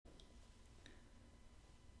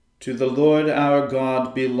To the Lord our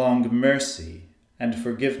God belong mercy and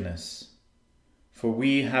forgiveness, for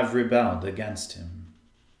we have rebelled against him.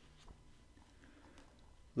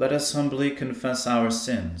 Let us humbly confess our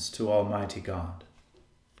sins to Almighty God.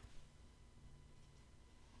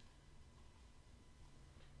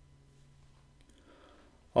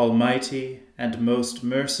 Almighty and most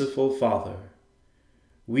merciful Father,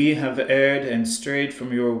 we have erred and strayed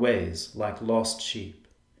from your ways like lost sheep.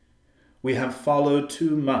 We have followed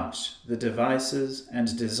too much the devices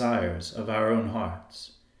and desires of our own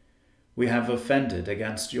hearts. We have offended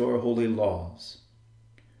against your holy laws.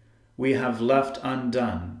 We have left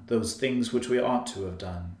undone those things which we ought to have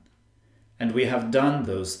done, and we have done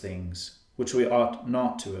those things which we ought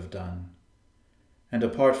not to have done. And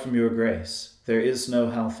apart from your grace, there is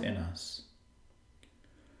no health in us.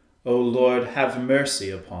 O Lord, have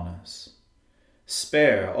mercy upon us.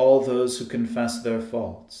 Spare all those who confess their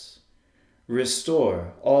faults.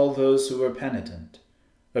 Restore all those who are penitent,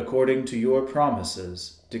 according to your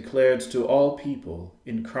promises declared to all people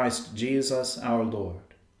in Christ Jesus our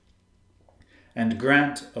Lord. And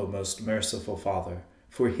grant, O most merciful Father,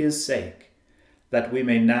 for his sake, that we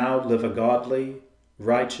may now live a godly,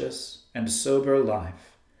 righteous, and sober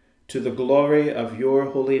life, to the glory of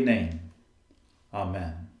your holy name.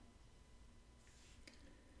 Amen.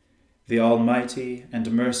 The Almighty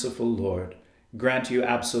and merciful Lord grant you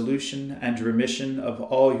absolution and remission of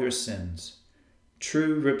all your sins,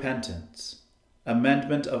 true repentance,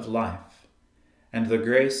 amendment of life, and the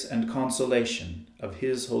grace and consolation of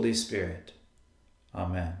his Holy Spirit.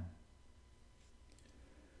 Amen.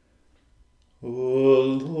 O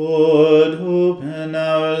Lord, open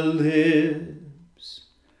our lips,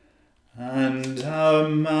 and our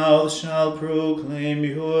mouth shall proclaim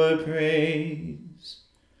your praise.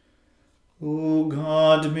 O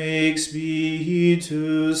God, make speed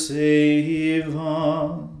to save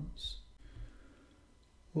us.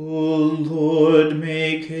 O Lord,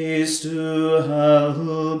 make haste to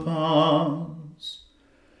help us.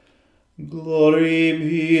 Glory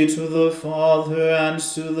be to the Father, and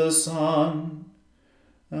to the Son,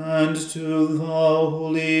 and to the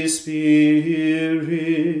Holy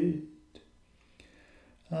Spirit,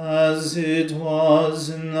 as it was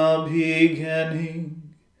in the beginning,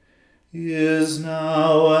 is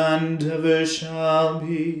now, and ever shall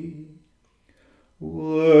be,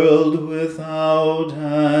 world without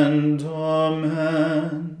end.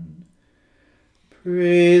 Amen.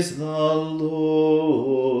 Praise the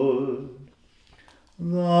Lord. The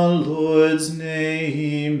Lord's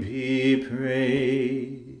name be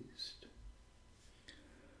praised.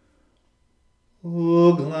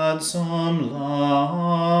 O gladsome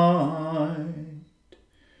light,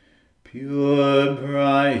 pure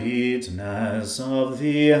brightness of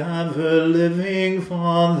the ever-living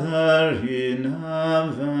Father in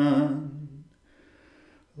heaven,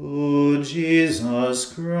 O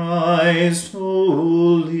Jesus Christ,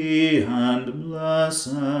 holy and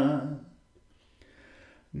blessed,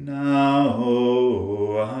 now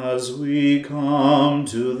as we come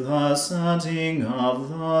to the setting of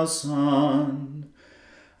the sun,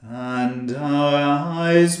 and our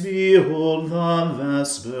eyes behold the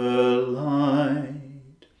vesper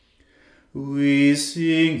light, we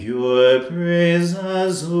sing your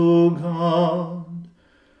praises, O God,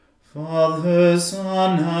 Father,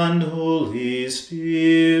 Son, and Holy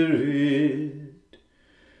Spirit.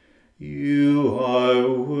 You are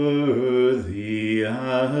worthy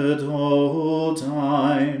at all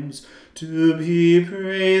times to be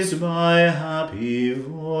praised by happy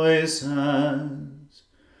voices,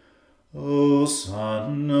 O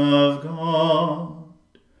Son of God,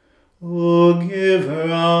 O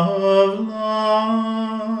Giver of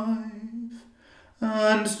life,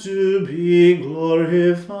 and to be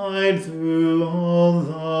glorified through all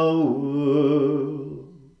the world.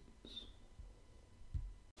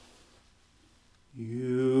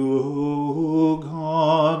 You, O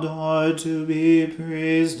God, are to be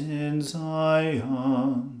praised in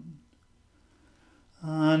Zion,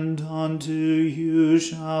 and unto you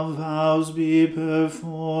shall vows be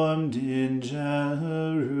performed in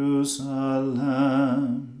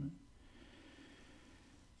Jerusalem.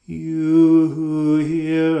 You who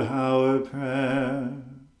hear our prayer,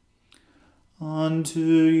 unto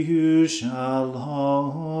you shall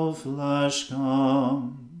all flesh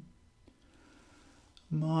come.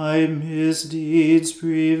 My misdeeds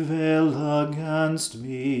prevail against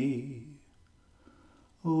me.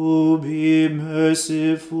 O be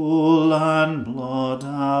merciful and blot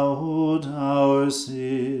out our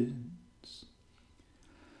sins.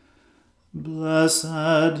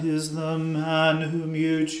 Blessed is the man whom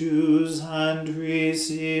you choose and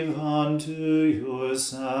receive unto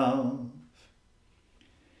yourself.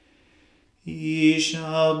 He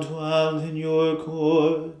shall dwell in your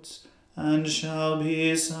courts, and shall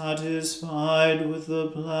be satisfied with the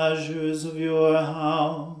pleasures of your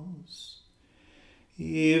house,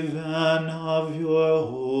 even of your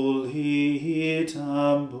holy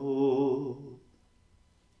temple.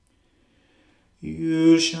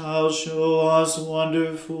 You shall show us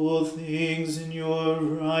wonderful things in your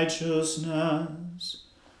righteousness,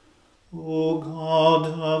 O God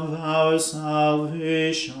of our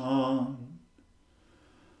salvation.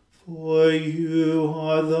 For you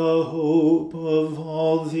are the hope of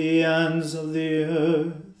all the ends of the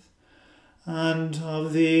earth, and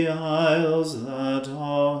of the isles that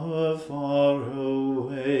are far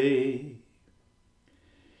away.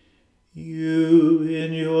 You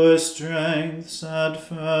in your strength set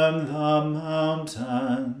firm the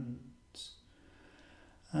mountains,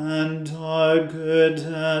 and are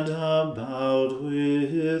girded about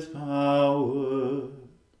with power.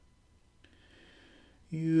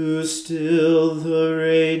 You still the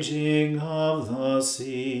raging of the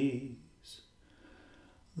seas,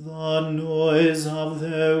 the noise of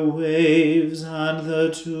their waves, and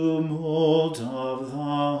the tumult of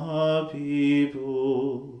the peoples.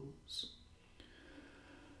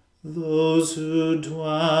 Those who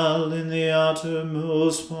dwell in the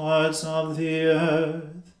uttermost parts of the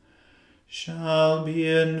earth shall be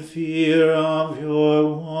in fear of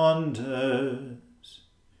your wonders.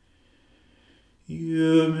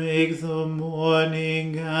 You make the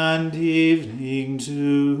morning and evening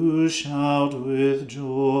to shout with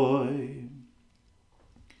joy.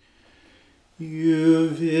 You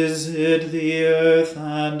visit the earth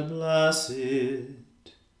and bless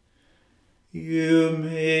it. You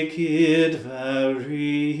make it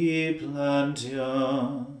very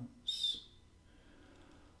plenteous.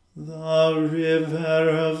 The river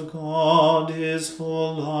of God is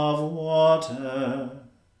full of water.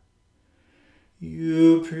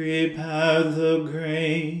 You prepare the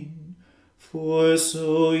grain, for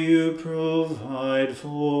so you provide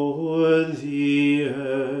for the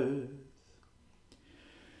earth.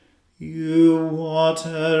 You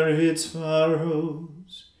water its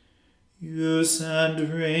furrows, you send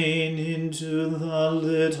rain into the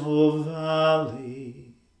little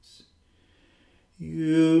valleys.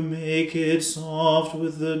 You make it soft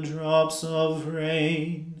with the drops of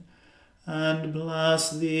rain, and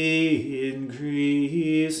bless the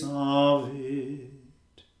increase of it.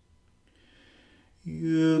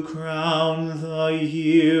 You crown the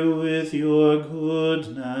year with your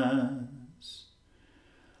goodness,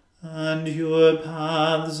 and your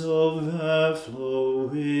paths overflow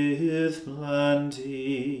with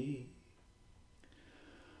plenty.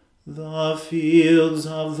 The fields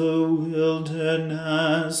of the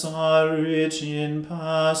wilderness are rich in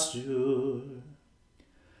pasture,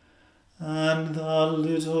 and the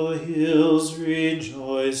little hills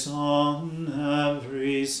rejoice on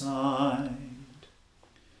every side.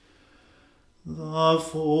 The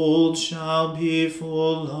fold shall be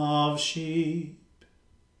full of sheep.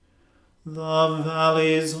 The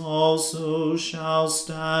valleys also shall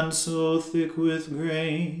stand so thick with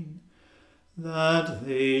grain that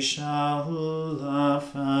they shall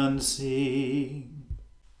laugh and sing.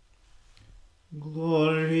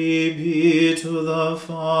 Glory be to the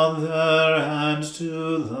Father, and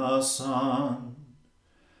to the Son,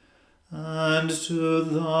 and to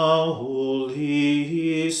the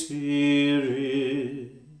Holy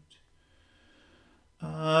Spirit,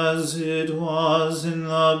 as it was in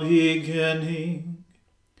the beginning,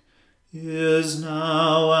 is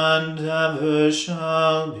now, and ever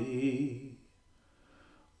shall be,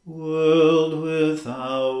 world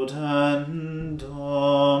without end.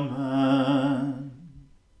 Amen.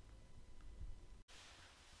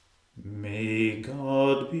 May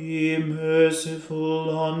God be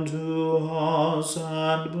merciful unto us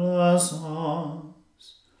and bless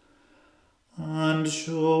us, and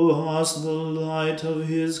show us the light of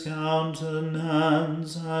his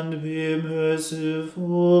countenance, and be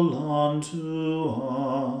merciful unto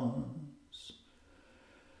us.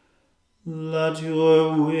 Let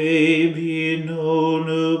your way be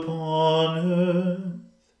known upon earth,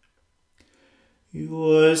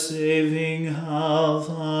 your saving health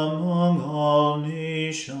among all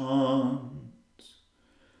nations.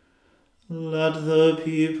 Let the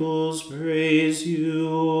peoples praise you,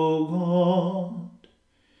 O God.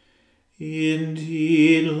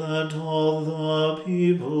 Indeed, let all the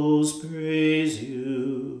peoples praise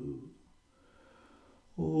you.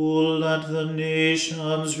 O let the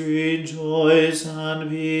nations rejoice and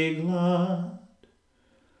be glad,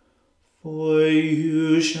 for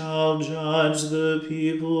you shall judge the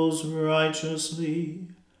peoples righteously,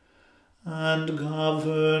 and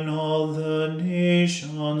govern all the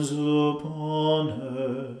nations upon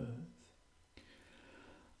earth.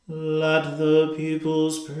 Let the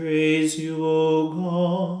peoples praise you, O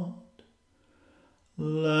God.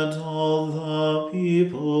 Let all the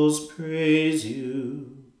peoples praise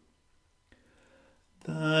you.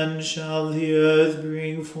 Then shall the earth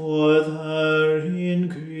bring forth her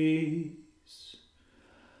increase,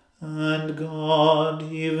 and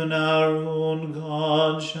God, even our own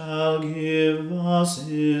God, shall give us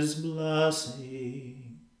his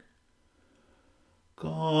blessing.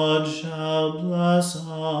 God shall bless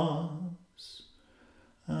us,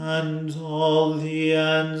 and all the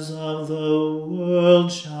ends of the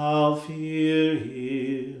world shall fear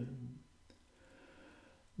him.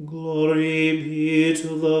 Glory be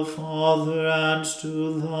to the Father, and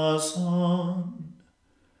to the Son,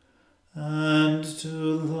 and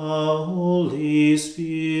to the Holy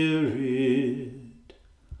Spirit,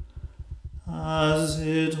 as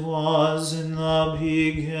it was in the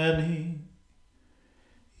beginning,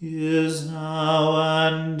 is now,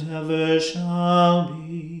 and ever shall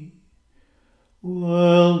be,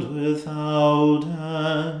 world without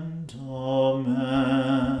end.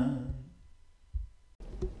 Amen.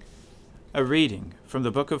 A reading from the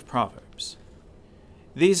book of Proverbs.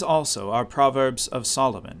 These also are proverbs of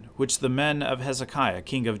Solomon, which the men of Hezekiah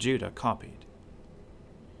king of Judah copied.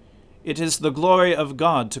 It is the glory of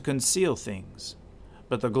God to conceal things,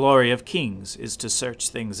 but the glory of kings is to search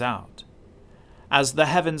things out. As the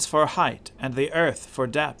heavens for height and the earth for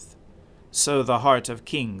depth, so the heart of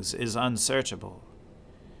kings is unsearchable.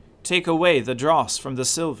 Take away the dross from the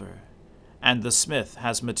silver, and the smith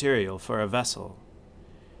has material for a vessel.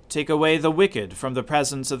 Take away the wicked from the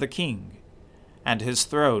presence of the king, and his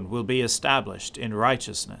throne will be established in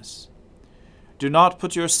righteousness. Do not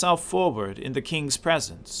put yourself forward in the king's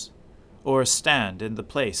presence, or stand in the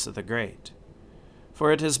place of the great.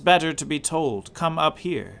 For it is better to be told, "Come up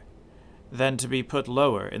here," than to be put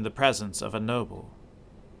lower in the presence of a noble.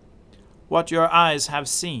 What your eyes have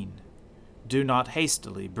seen, do not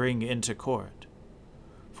hastily bring into court.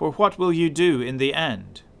 For what will you do in the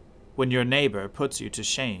end, when your neighbor puts you to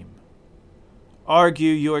shame?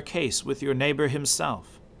 Argue your case with your neighbor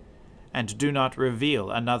himself, and do not reveal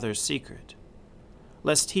another's secret,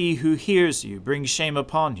 lest he who hears you bring shame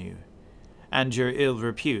upon you, and your ill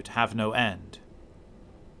repute have no end.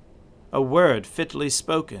 A word fitly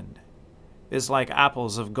spoken is like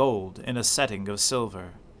apples of gold in a setting of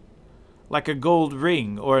silver. Like a gold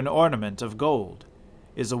ring or an ornament of gold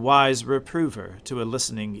is a wise reprover to a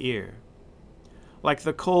listening ear. Like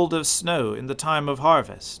the cold of snow in the time of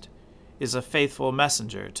harvest is a faithful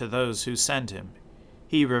messenger to those who send him.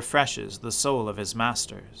 He refreshes the soul of his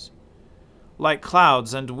masters. Like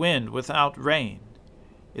clouds and wind without rain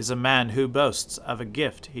is a man who boasts of a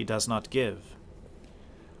gift he does not give.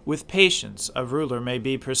 With patience a ruler may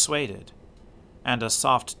be persuaded, and a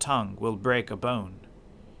soft tongue will break a bone.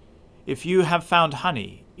 If you have found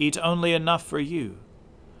honey, eat only enough for you,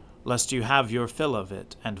 lest you have your fill of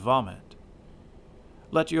it and vomit.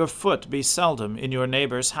 Let your foot be seldom in your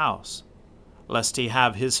neighbor's house, lest he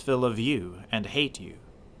have his fill of you and hate you.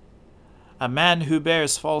 A man who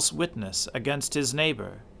bears false witness against his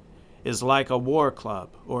neighbor is like a war club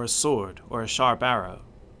or a sword or a sharp arrow.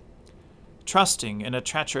 Trusting in a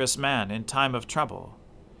treacherous man in time of trouble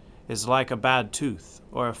is like a bad tooth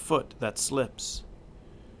or a foot that slips.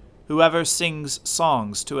 Whoever sings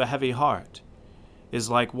songs to a heavy heart is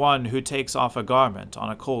like one who takes off a garment on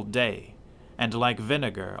a cold day, and like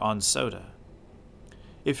vinegar on soda.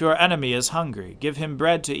 If your enemy is hungry, give him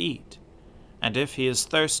bread to eat, and if he is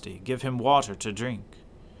thirsty, give him water to drink.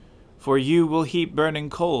 For you will heap burning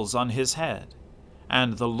coals on his head,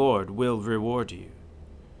 and the Lord will reward you.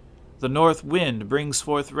 The north wind brings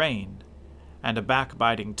forth rain, and a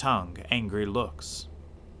backbiting tongue angry looks.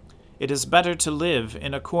 It is better to live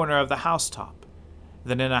in a corner of the housetop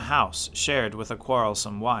than in a house shared with a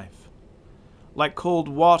quarrelsome wife. Like cold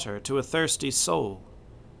water to a thirsty soul,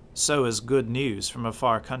 so is good news from a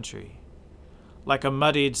far country. Like a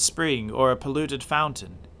muddied spring or a polluted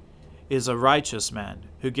fountain is a righteous man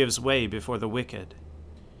who gives way before the wicked.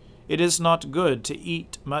 It is not good to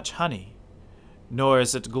eat much honey, nor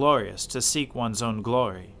is it glorious to seek one's own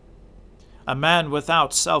glory. A man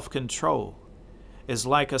without self-control is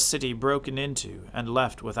like a city broken into and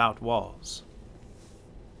left without walls.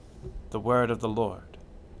 The word of the Lord.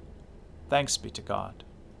 Thanks be to God.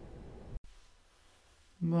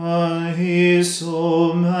 My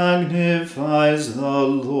soul magnifies the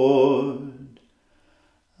Lord,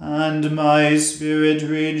 and my spirit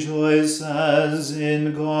rejoices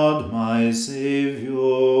in God my Saviour.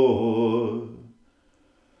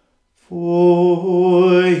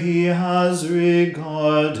 For he has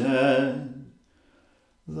regarded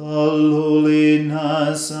the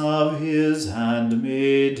lowliness of his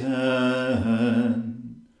handmaiden.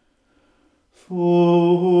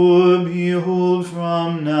 For behold,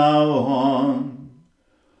 from now on,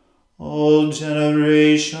 all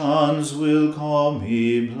generations will call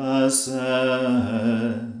me blessed.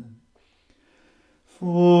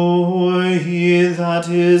 For he that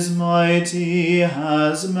is mighty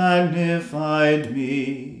has magnified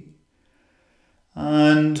me,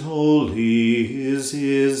 and holy is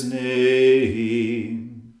his name.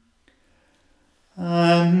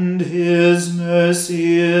 And his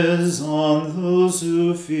mercy is on those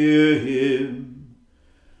who fear him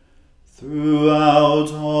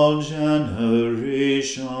throughout all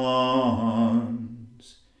generations.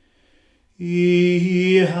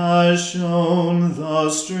 He has shown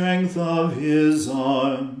the strength of his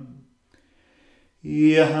arm.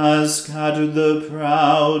 He has scattered the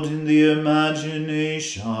proud in the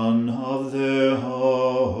imagination of their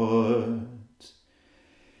heart.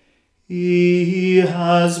 He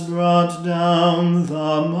has brought down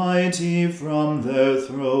the mighty from their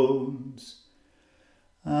thrones,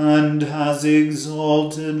 and has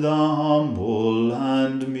exalted the humble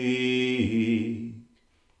and meek.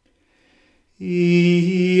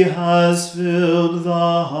 He has filled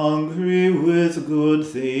the hungry with good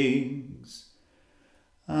things,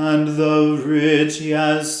 and the rich he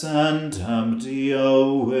has sent empty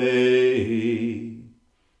away.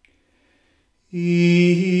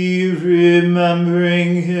 He,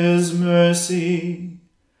 remembering his mercy,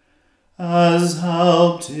 has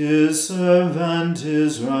helped his servant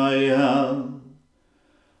Israel,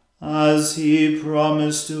 as he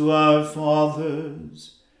promised to our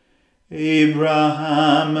fathers,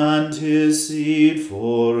 Abraham and his seed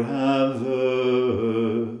forever.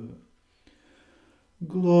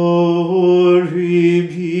 Glory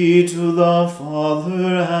be to the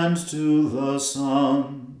Father and to the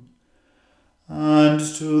Son and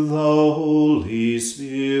to the Holy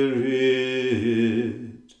Spirit,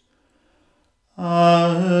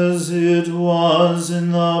 as it was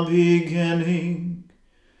in the beginning,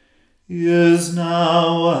 is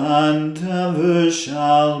now, and ever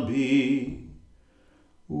shall be,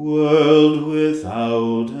 world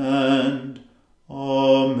without end.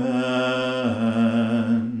 Amen.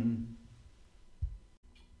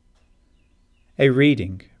 A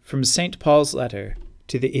reading from St. Paul's letter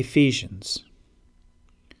to the Ephesians.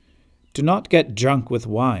 Do not get drunk with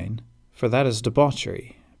wine, for that is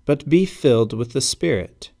debauchery, but be filled with the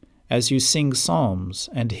Spirit, as you sing psalms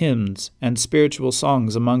and hymns and spiritual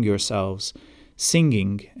songs among yourselves,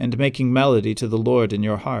 singing and making melody to the Lord in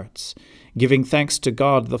your hearts, giving thanks to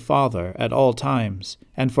God the Father at all times,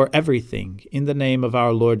 and for everything in the name of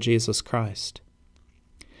our Lord Jesus Christ.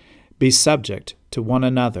 Be subject to one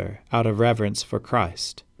another out of reverence for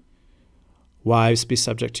Christ. Wives, be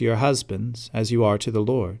subject to your husbands, as you are to the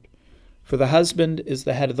Lord. For the husband is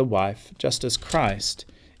the head of the wife, just as Christ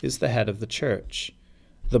is the head of the church,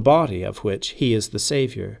 the body of which he is the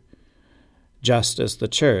Savior. Just as the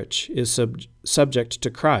church is subject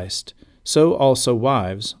to Christ, so also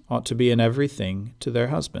wives ought to be in everything to their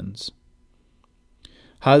husbands.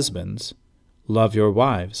 Husbands, love your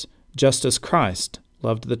wives, just as Christ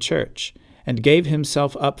loved the church, and gave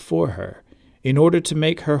himself up for her, in order to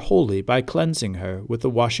make her holy by cleansing her with the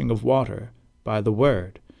washing of water, by the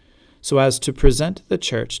word, so as to present the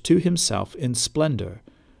church to himself in splendor,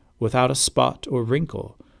 without a spot or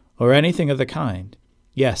wrinkle, or anything of the kind,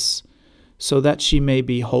 yes, so that she may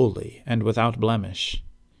be holy and without blemish.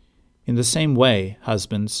 In the same way,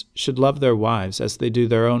 husbands should love their wives as they do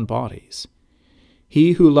their own bodies.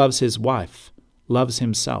 He who loves his wife loves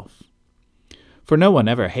himself. For no one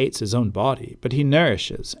ever hates his own body, but he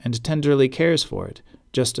nourishes and tenderly cares for it,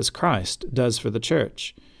 just as Christ does for the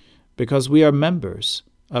church, because we are members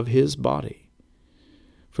of his body.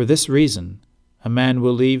 For this reason, a man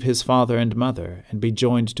will leave his father and mother and be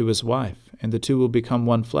joined to his wife, and the two will become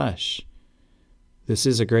one flesh. This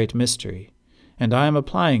is a great mystery, and I am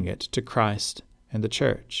applying it to Christ and the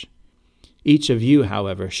church. Each of you,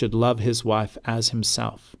 however, should love his wife as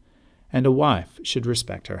himself, and a wife should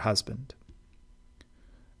respect her husband.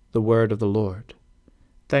 The word of the Lord.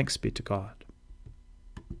 Thanks be to God.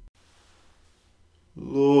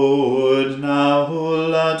 Lord, now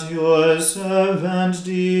let your servant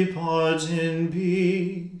depart in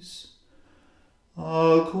peace,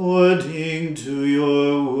 according to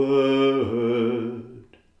your word.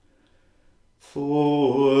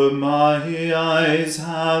 For my eyes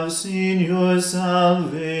have seen your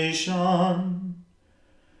salvation,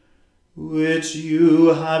 which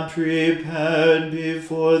you have prepared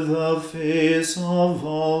before the face of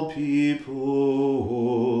all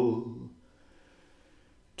people,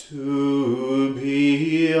 to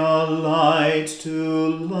be a light to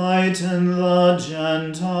lighten the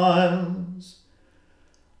Gentiles,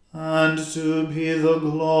 and to be the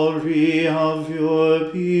glory of your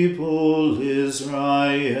people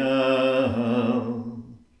Israel.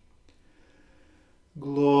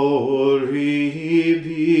 Glory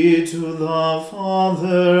be to the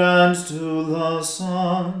Father and to the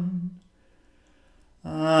Son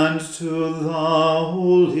and to the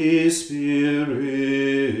Holy Spirit,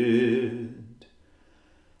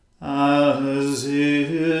 as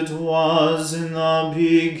it was in the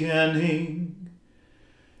beginning,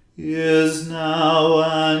 is now,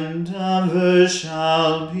 and ever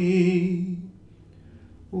shall be,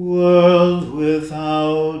 world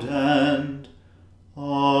without end.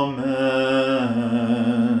 Amen.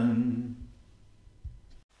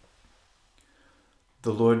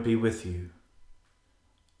 The Lord be with you.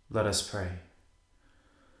 Let us pray.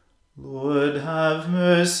 Lord, have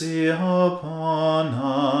mercy upon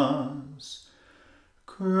us.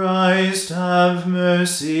 Christ, have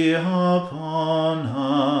mercy upon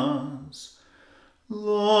us.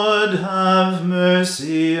 Lord, have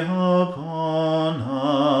mercy upon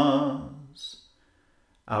us.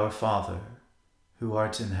 Our Father, who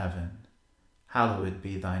art in heaven, hallowed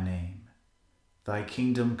be thy name. Thy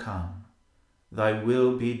kingdom come, thy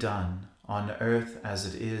will be done on earth as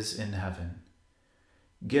it is in heaven.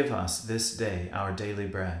 Give us this day our daily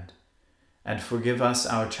bread, and forgive us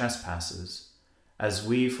our trespasses, as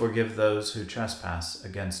we forgive those who trespass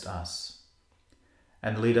against us.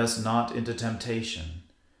 And lead us not into temptation,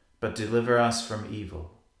 but deliver us from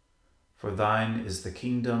evil. For thine is the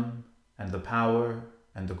kingdom, and the power,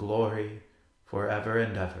 and the glory, forever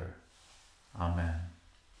and ever. Amen.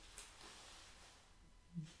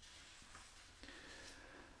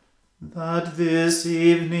 That this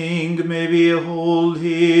evening may be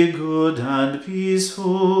wholly good and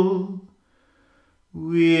peaceful,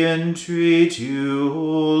 we entreat you,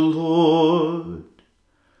 O Lord,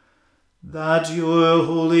 that your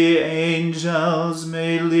holy angels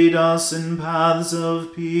may lead us in paths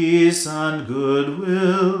of peace and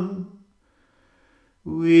goodwill.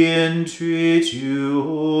 We entreat you,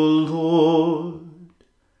 O Lord,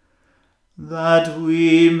 that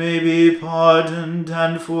we may be pardoned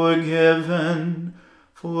and forgiven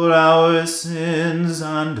for our sins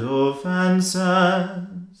and offenses.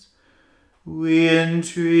 We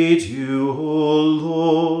entreat you, O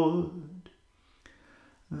Lord,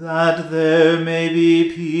 that there may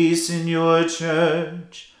be peace in your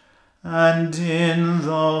church and in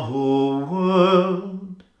the whole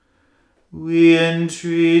world. We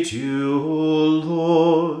entreat you, O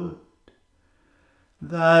Lord,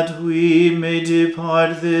 that we may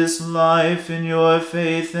depart this life in your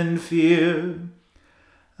faith and fear,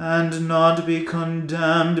 and not be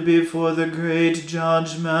condemned before the great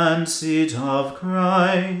judgment seat of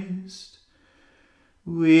Christ.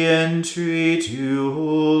 We entreat you,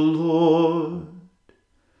 O Lord,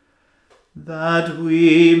 that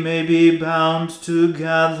we may be bound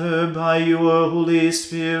together by your Holy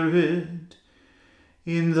Spirit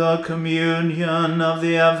in the communion of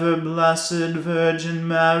the ever-blessed Virgin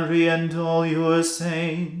Mary and all your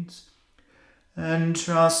saints,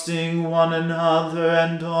 entrusting one another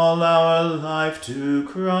and all our life to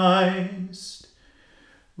Christ.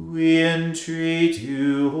 We entreat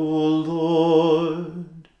you, O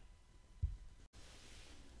Lord.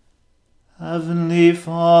 Heavenly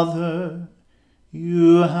Father,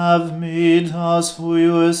 you have made us for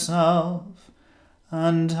yourself,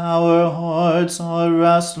 and our hearts are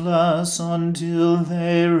restless until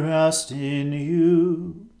they rest in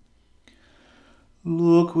you.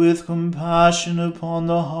 Look with compassion upon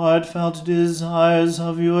the heartfelt desires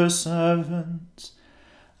of your servants,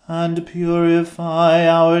 and purify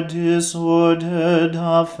our disordered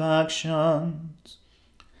affections,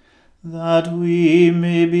 that we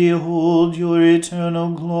may behold your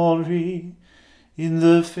eternal glory in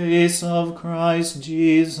the face of Christ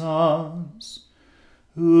Jesus,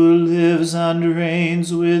 who lives and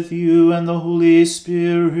reigns with you and the Holy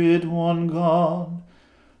Spirit, one God,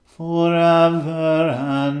 forever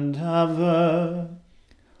and ever.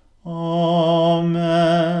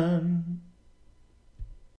 Amen.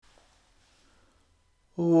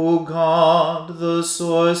 O God, the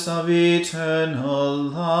source of eternal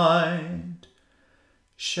light,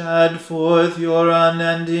 Shed forth your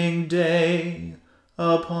unending day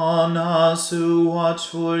upon us who watch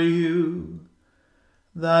for you,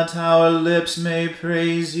 that our lips may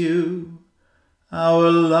praise you,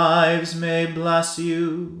 our lives may bless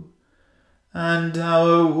you, and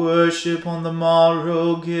our worship on the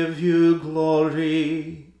morrow give you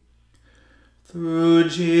glory. Through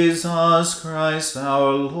Jesus Christ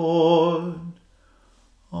our Lord.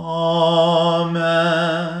 Amen.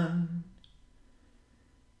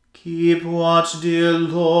 Keep watch, dear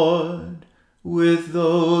Lord, with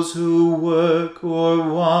those who work or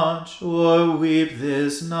watch or weep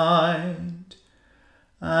this night,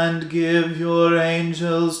 and give your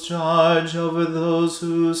angels charge over those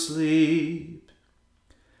who sleep.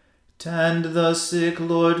 Tend the sick,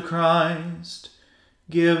 Lord Christ.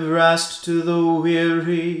 Give rest to the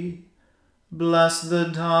weary. Bless the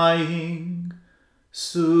dying.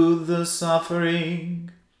 Soothe the suffering.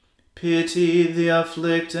 Pity the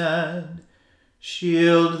afflicted.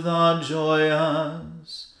 Shield the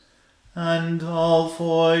joyous. And all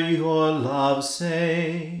for your love's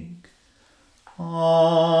sake.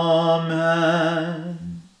 Amen.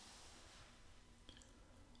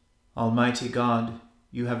 Almighty God,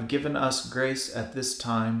 you have given us grace at this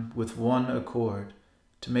time with one accord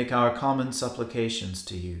to make our common supplications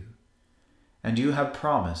to you. And you have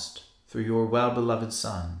promised, through your well-beloved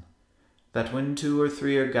Son, that when 2 or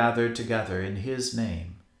 3 are gathered together in his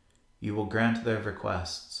name, you will grant their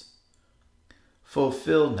requests.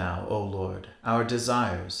 Fulfill now, O Lord, our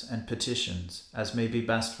desires and petitions as may be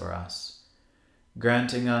best for us,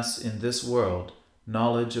 granting us in this world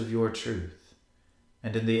knowledge of your truth,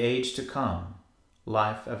 and in the age to come,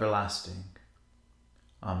 life everlasting.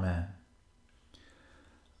 Amen.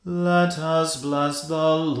 Let us bless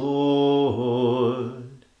the Lord.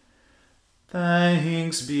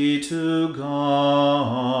 Thanks be to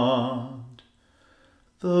God.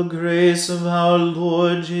 The grace of our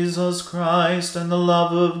Lord Jesus Christ, and the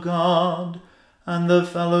love of God, and the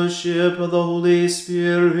fellowship of the Holy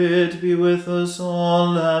Spirit be with us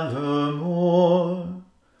all evermore.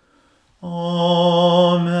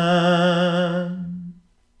 Amen.